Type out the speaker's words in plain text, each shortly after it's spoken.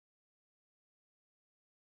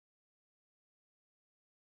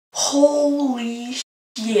Holy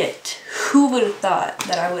shit. Who would have thought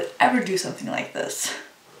that I would ever do something like this?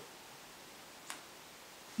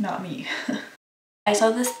 Not me. I saw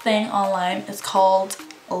this thing online. It's called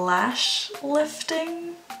lash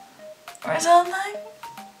lifting or something.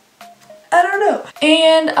 I don't know.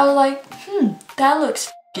 And I was like, that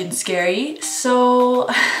looks fucking scary. So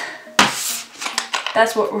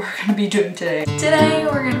that's what we're gonna be doing today. Today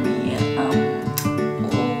we're gonna be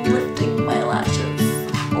lifting my lashes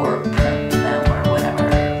or perm them or whatever.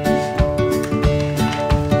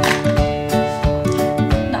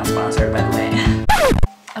 Not sponsored, by the way.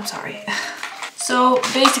 I'm sorry. So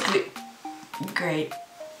basically, great.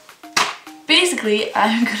 Basically,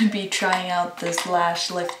 I'm gonna be trying out this lash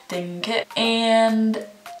lifting kit, and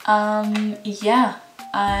yeah,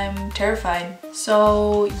 I'm terrified.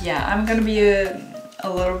 So yeah, I'm gonna be a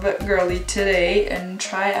little bit girly today and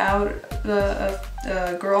try out the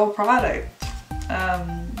girl product.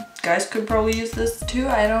 Guys could probably use this too,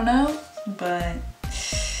 I don't know, but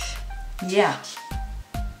yeah,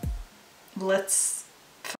 let's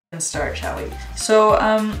start, shall we? So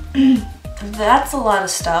that's a lot of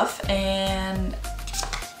stuff, and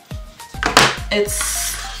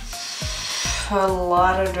it's a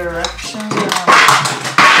lot of directions.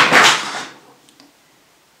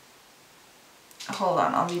 Hold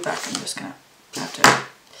on, I'll be back. I'm just gonna have to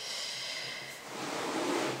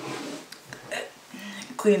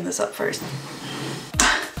clean this up first.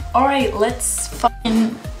 Alright, let's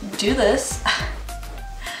fucking do this.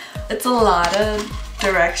 It's a lot of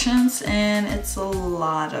directions and it's a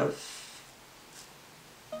lot of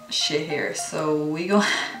shit here, so we go.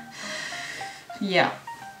 Yeah.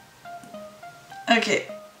 Okay.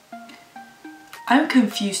 I'm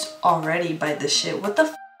confused already by this shit. What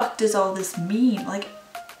the fuck does all this mean? Like,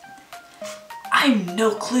 I have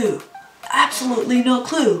no clue. Absolutely no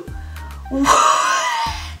clue.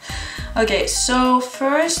 Okay, so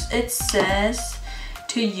first it says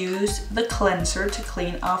to use the cleanser to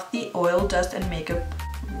clean off the oil, dust, and makeup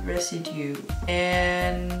residue.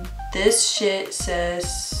 And this shit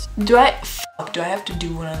says, do I have to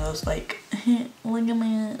do one of those like, look at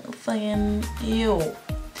my fucking, ew.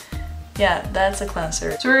 Yeah, that's a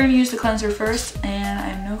cleanser. So we're gonna use the cleanser first, and I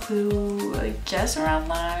have no clue, I guess, around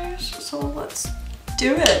lash. So let's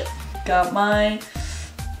do it. Got my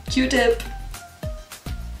Q-tip.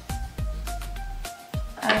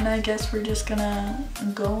 And I guess we're just gonna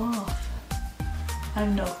go off. I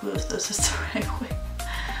have no clue if this is the right way.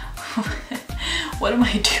 What am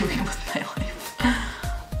I doing with my life?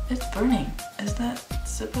 It's burning. Is that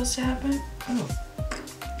supposed to happen? Oh.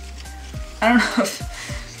 I don't know if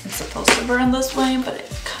it's supposed to burn this way, but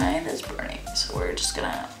it kind of is burning. So we're just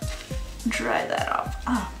gonna dry that off.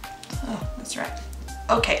 Oh, that's right.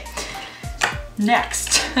 Okay.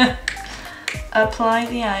 Next, apply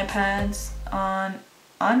the eye pads on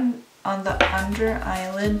the under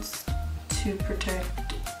eyelids to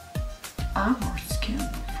protect our skin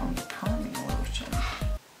from the priming lotion.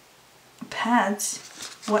 Pads?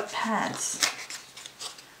 What pads?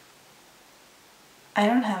 I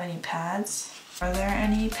don't have any pads. Are there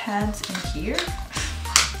any pads in here?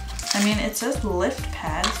 I mean, it says lift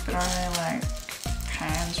pads, but are they like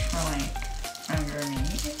pads for like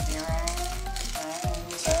underneath your eyes?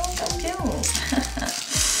 I'm so confused.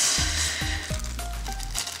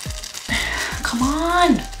 Come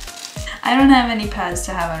on! I don't have any pads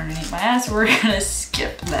to have underneath my ass, so we're gonna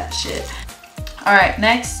skip that shit. Alright,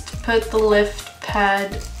 next, put the lift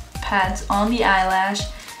pads on the eyelash,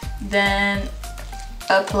 then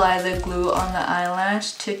apply the glue on the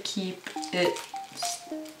eyelash to keep it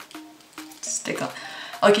stick on.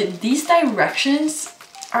 Okay, these directions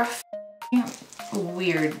are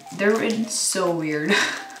weird. They're written so weird.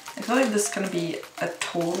 I feel like this is gonna be a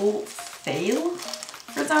total fail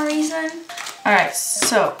for some reason. Alright,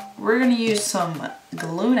 so we're gonna use some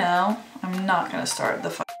glue now. I'm not gonna start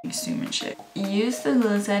the fucking assuming shit. Use the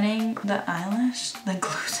glue setting the eyelash. The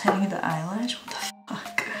glue setting the eyelash? What the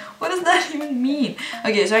fuck? What does that even mean?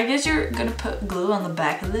 Okay, so I guess you're gonna put glue on the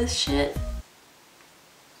back of this shit.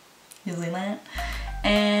 Using that.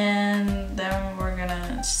 And then we're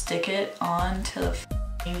gonna stick it on to the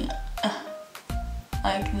fucking,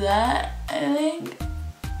 like that, I think.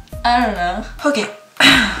 I don't know. Okay,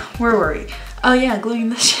 where were we? Oh yeah, gluing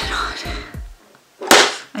this shit on.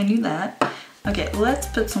 I knew that. Okay, let's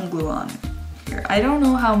put some glue on here. I don't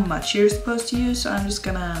know how much you're supposed to use, so I'm just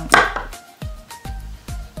gonna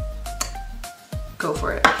go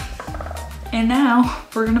for it. And now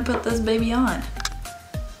we're gonna put this baby on.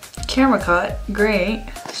 Camera cut, great.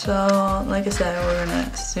 So like I said, we're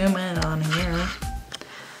gonna zoom in on here.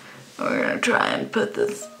 We're gonna try and put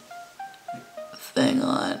this thing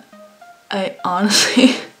on. I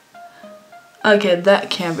honestly, okay, that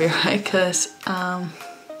can't be right, cause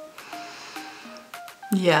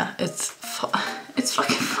yeah, it's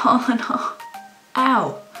fucking falling off.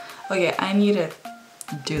 Ow. Okay, I need to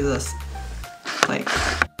do this like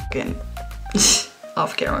fucking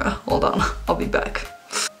off camera. Hold on, I'll be back.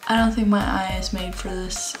 I don't think my eye is made for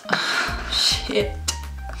this. Shit.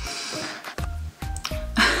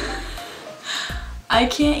 I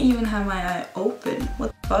can't even have my eye open.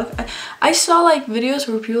 What the fuck? I saw like videos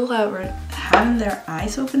where people were having their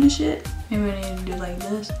eyes open and shit. Maybe I need to do like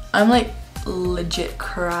this. I'm like legit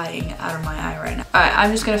crying out of my eye right now. Alright,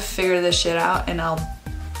 I'm just gonna figure this shit out and I'll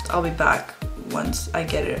be back once I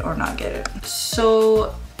get it or not get it.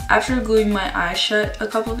 So after gluing my eye shut a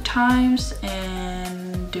couple of times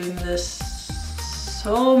and doing this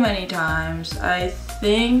so many times, I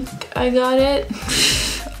think I got it.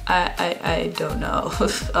 I don't know,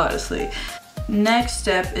 honestly. Next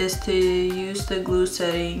step is to use the glue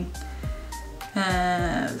setting.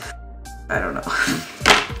 I don't know.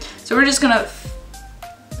 So we're just gonna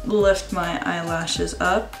lift my eyelashes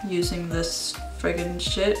up using this friggin'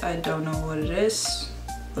 shit. I don't know what it is.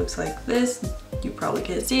 Looks like this. You probably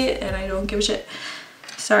can't see it and I don't give a shit.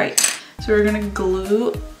 Sorry. So we're gonna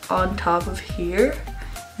glue on top of here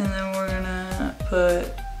and then we're gonna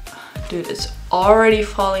put, dude, it's already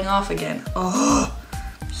falling off again. Oh,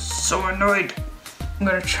 so annoyed. I'm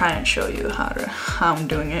gonna try and show you how I'm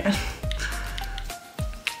doing it.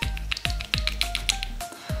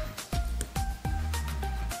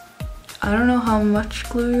 I don't know how much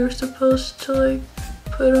glue you're supposed to like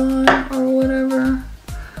put on or whatever.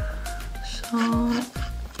 So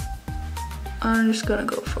I'm just gonna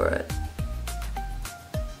go for it.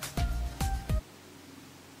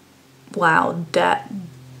 Wow, that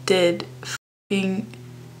did f***ing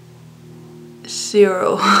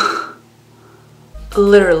zero.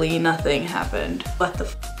 Literally nothing happened. What the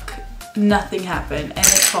fuck? Nothing happened and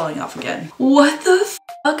it's falling off again. What the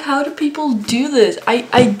fuck? How do people do this?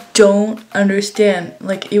 I don't understand.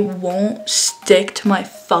 Like, it won't stick to my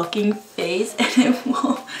fucking face and it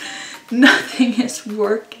won't. Nothing is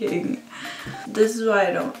working. This is why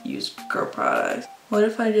I don't use girl products. What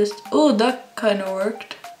if I just, oh, that kind of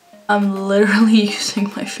worked. I'm literally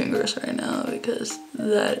using my fingers right now because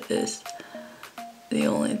that is the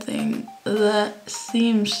only thing that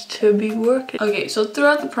seems to be working. Okay, so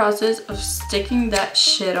throughout the process of sticking that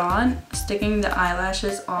shit on, sticking the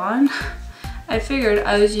eyelashes on, I figured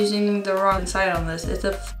I was using the wrong side on this. It's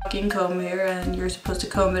a fucking comb here and you're supposed to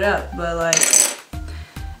comb it up, but like,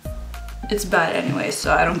 it's bad anyway,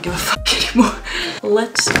 so I don't give a fuck anymore.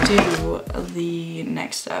 Let's do the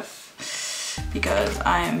next step because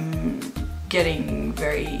I'm getting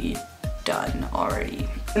very done already.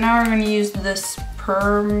 Now we're gonna use this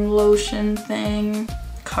perm lotion thing.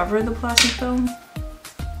 Cover the plastic film.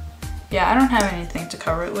 Yeah, I don't have anything to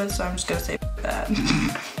cover it with, so I'm just gonna say that.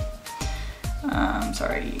 I'm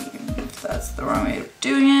sorry if that's the wrong way of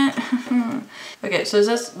doing it. Okay, so it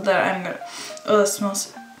says that I'm gonna, oh, that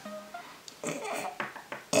smells,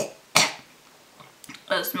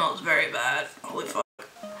 that smells very bad. Holy fuck.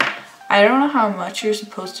 I don't know how much you're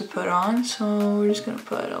supposed to put on, so we're just gonna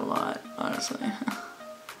put a lot, honestly.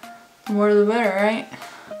 The more the better, right?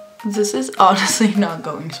 This is honestly not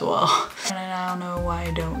going so well. And I don't know why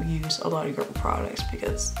I don't use a lot of girl products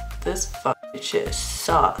because this fucking shit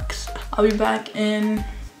sucks. I'll be back in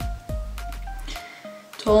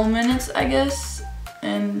 12 minutes, I guess.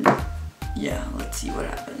 And yeah, let's see what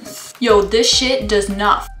happens. Yo, this shit does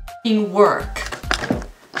not fucking work.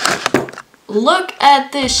 Look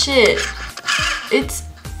at this shit. It's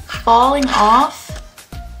falling off.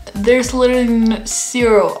 There's literally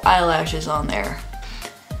 0 eyelashes on there.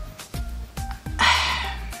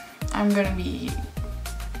 I'm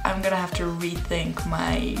gonna have to rethink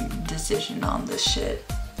my decision on this shit.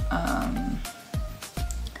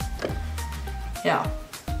 Yeah,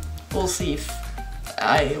 we'll see if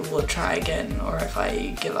I will try again or if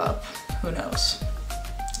I give up. Who knows?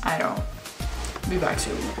 I don't. Be back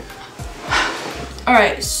soon.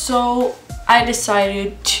 Alright, so I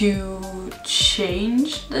decided to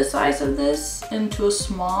change the size of this into a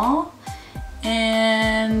small,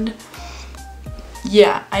 and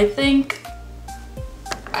yeah, I think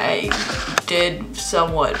I did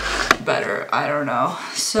somewhat better. I don't know.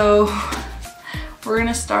 So we're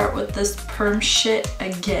gonna start with this perm shit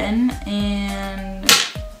again, and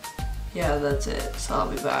yeah, that's it. So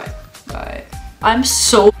I'll be back. Bye. I'm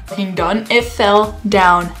so fucking done. It fell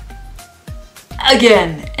down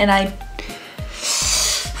again, and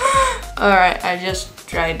alright, I just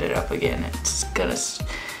dried it up again. It's gonna,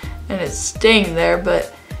 and it's staying there,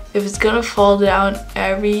 but If it's gonna fall down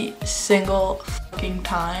every single fucking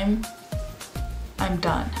time, I'm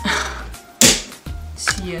done.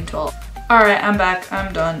 See you in 12. Alright, I'm back.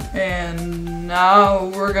 I'm done. And now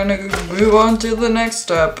we're gonna move on to the next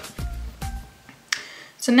step.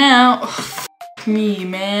 So now, me,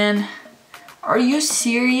 man. Are you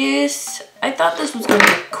serious? I thought this was gonna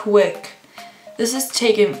be quick. This is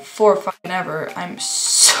taking forever. I'm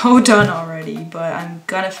so done already, but I'm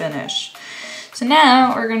gonna finish. So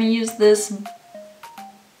now we're gonna use this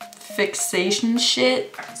fixation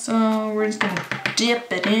shit. So we're just gonna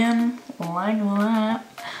dip it in like that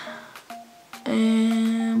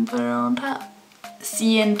and put it on top.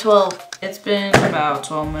 See you in 12. It's been about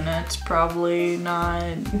 12 minutes, probably not.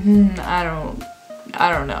 I don't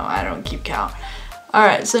know. I don't keep count.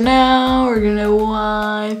 Alright, so now we're gonna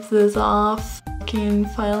wipe this off.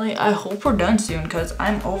 Finally, I hope we're done soon because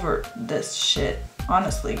I'm over this shit.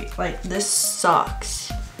 Honestly, like, this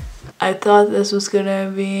sucks. I thought this was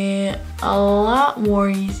gonna be a lot more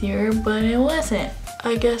easier, but it wasn't.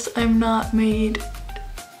 I guess I'm not made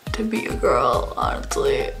to be a girl,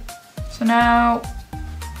 honestly. So now,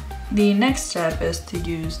 the next step is to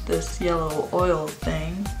use this yellow oil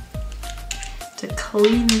thing to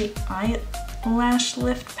clean the eyelash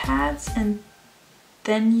lift pads and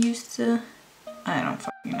then use the... I don't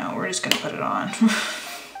fucking know, we're just gonna put it on.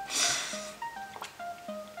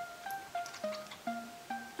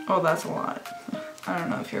 Oh, that's a lot. I don't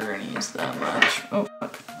know if you're gonna use that much. Oh,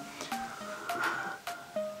 fuck.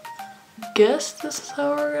 Guess this is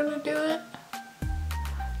how we're gonna do it.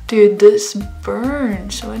 Dude, this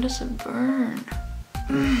burns. Why does it burn?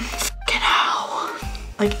 Fucking hell.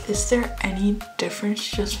 Like, is there any difference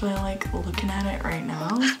just by, like, looking at it right now?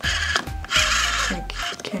 Like,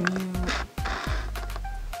 can you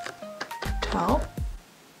tell?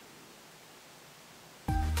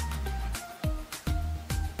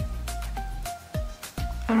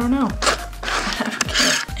 I don't know. I don't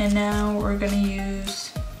care. And now we're gonna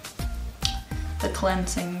use the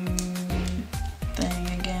cleansing thing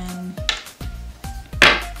again.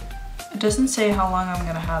 It doesn't say how long I'm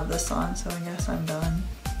gonna have this on, so I guess I'm done.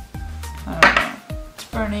 I don't know. It's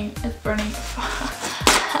burning. It's burning.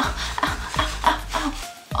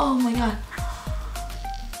 Oh my god.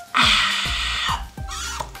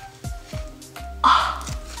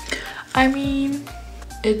 I mean,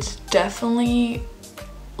 it's definitely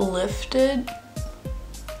lifted.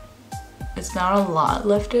 It's not a lot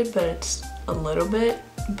lifted, but it's a little bit,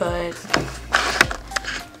 but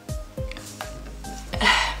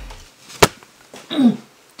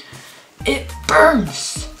it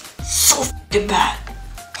burns so fucking bad.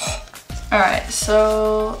 Alright,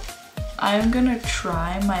 so I'm gonna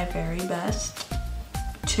try my very best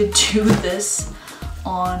to do this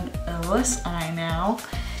on this eye now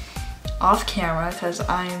off camera because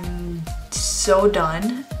I'm so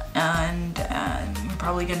done and I'm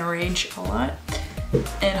probably gonna rage a lot,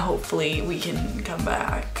 and hopefully we can come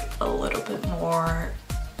back a little bit more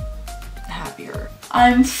happier.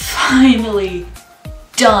 I'm finally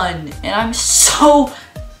done and I'm so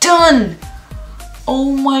done.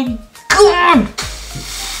 Oh my god.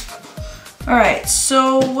 Alright,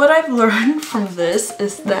 so what I've learned from this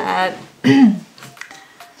is that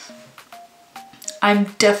I'm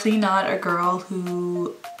definitely not a girl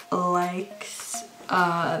who likes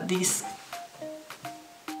these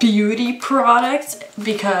beauty products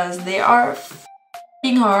because they are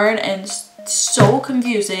f***ing hard and so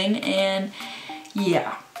confusing, and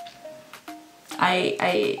yeah,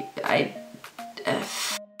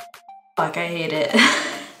 fuck, I hate it.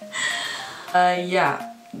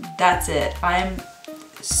 Yeah, that's it. I'm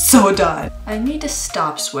so done. I need to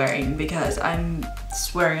stop swearing because I'm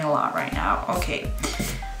swearing a lot right now. Okay.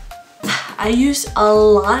 I used a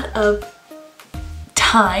lot of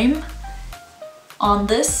time on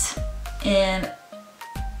this, and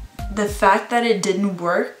the fact that it didn't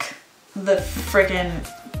work, the friggin'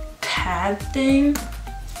 pad thing,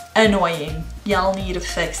 annoying. Y'all need to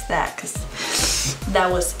fix that because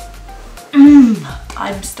that was,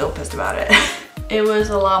 I'm still pissed about it. It was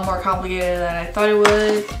a lot more complicated than I thought it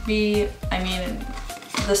would be. I mean,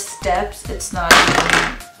 the steps, it's not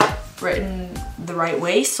even written the right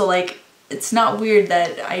way, so like, it's not weird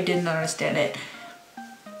that I didn't understand it.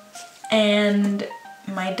 And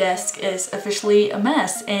my desk is officially a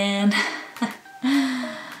mess, and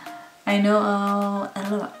I know,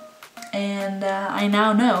 and I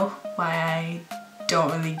now know why I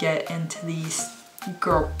don't really get into these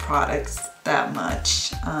girl products that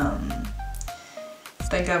much. I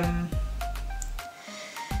think I'm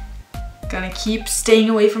gonna keep staying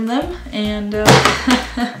away from them, and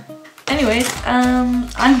anyways, I'm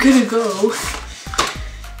gonna go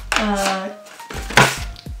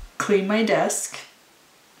clean my desk,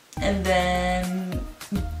 and then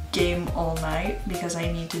game all night because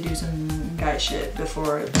I need to do some guy shit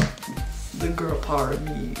before the girl part of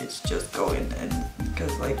me is just going, and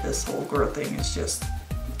because like this whole girl thing is just,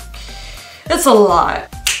 it's a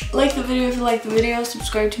lot. Like the video if you like the video,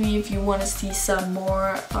 subscribe to me if you want to see some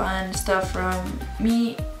more fun stuff from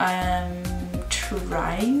me. I'm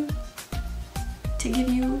trying to give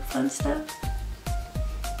you fun stuff.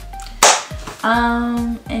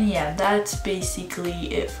 And yeah, that's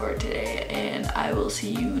basically it for today, and I will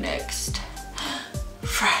see you next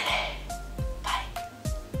Friday. Bye.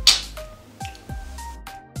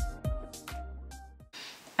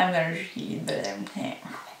 I'm gonna read the damn thing.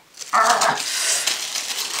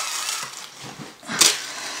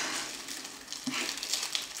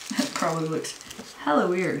 That probably looks hella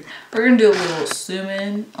weird. We're gonna do a little zoom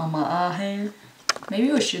in on my eye hair.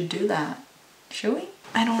 Maybe we should do that. Should we?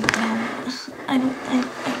 I don't know. I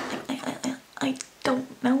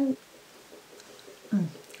don't know.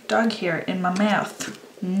 Dog hair in my mouth.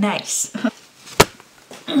 Nice.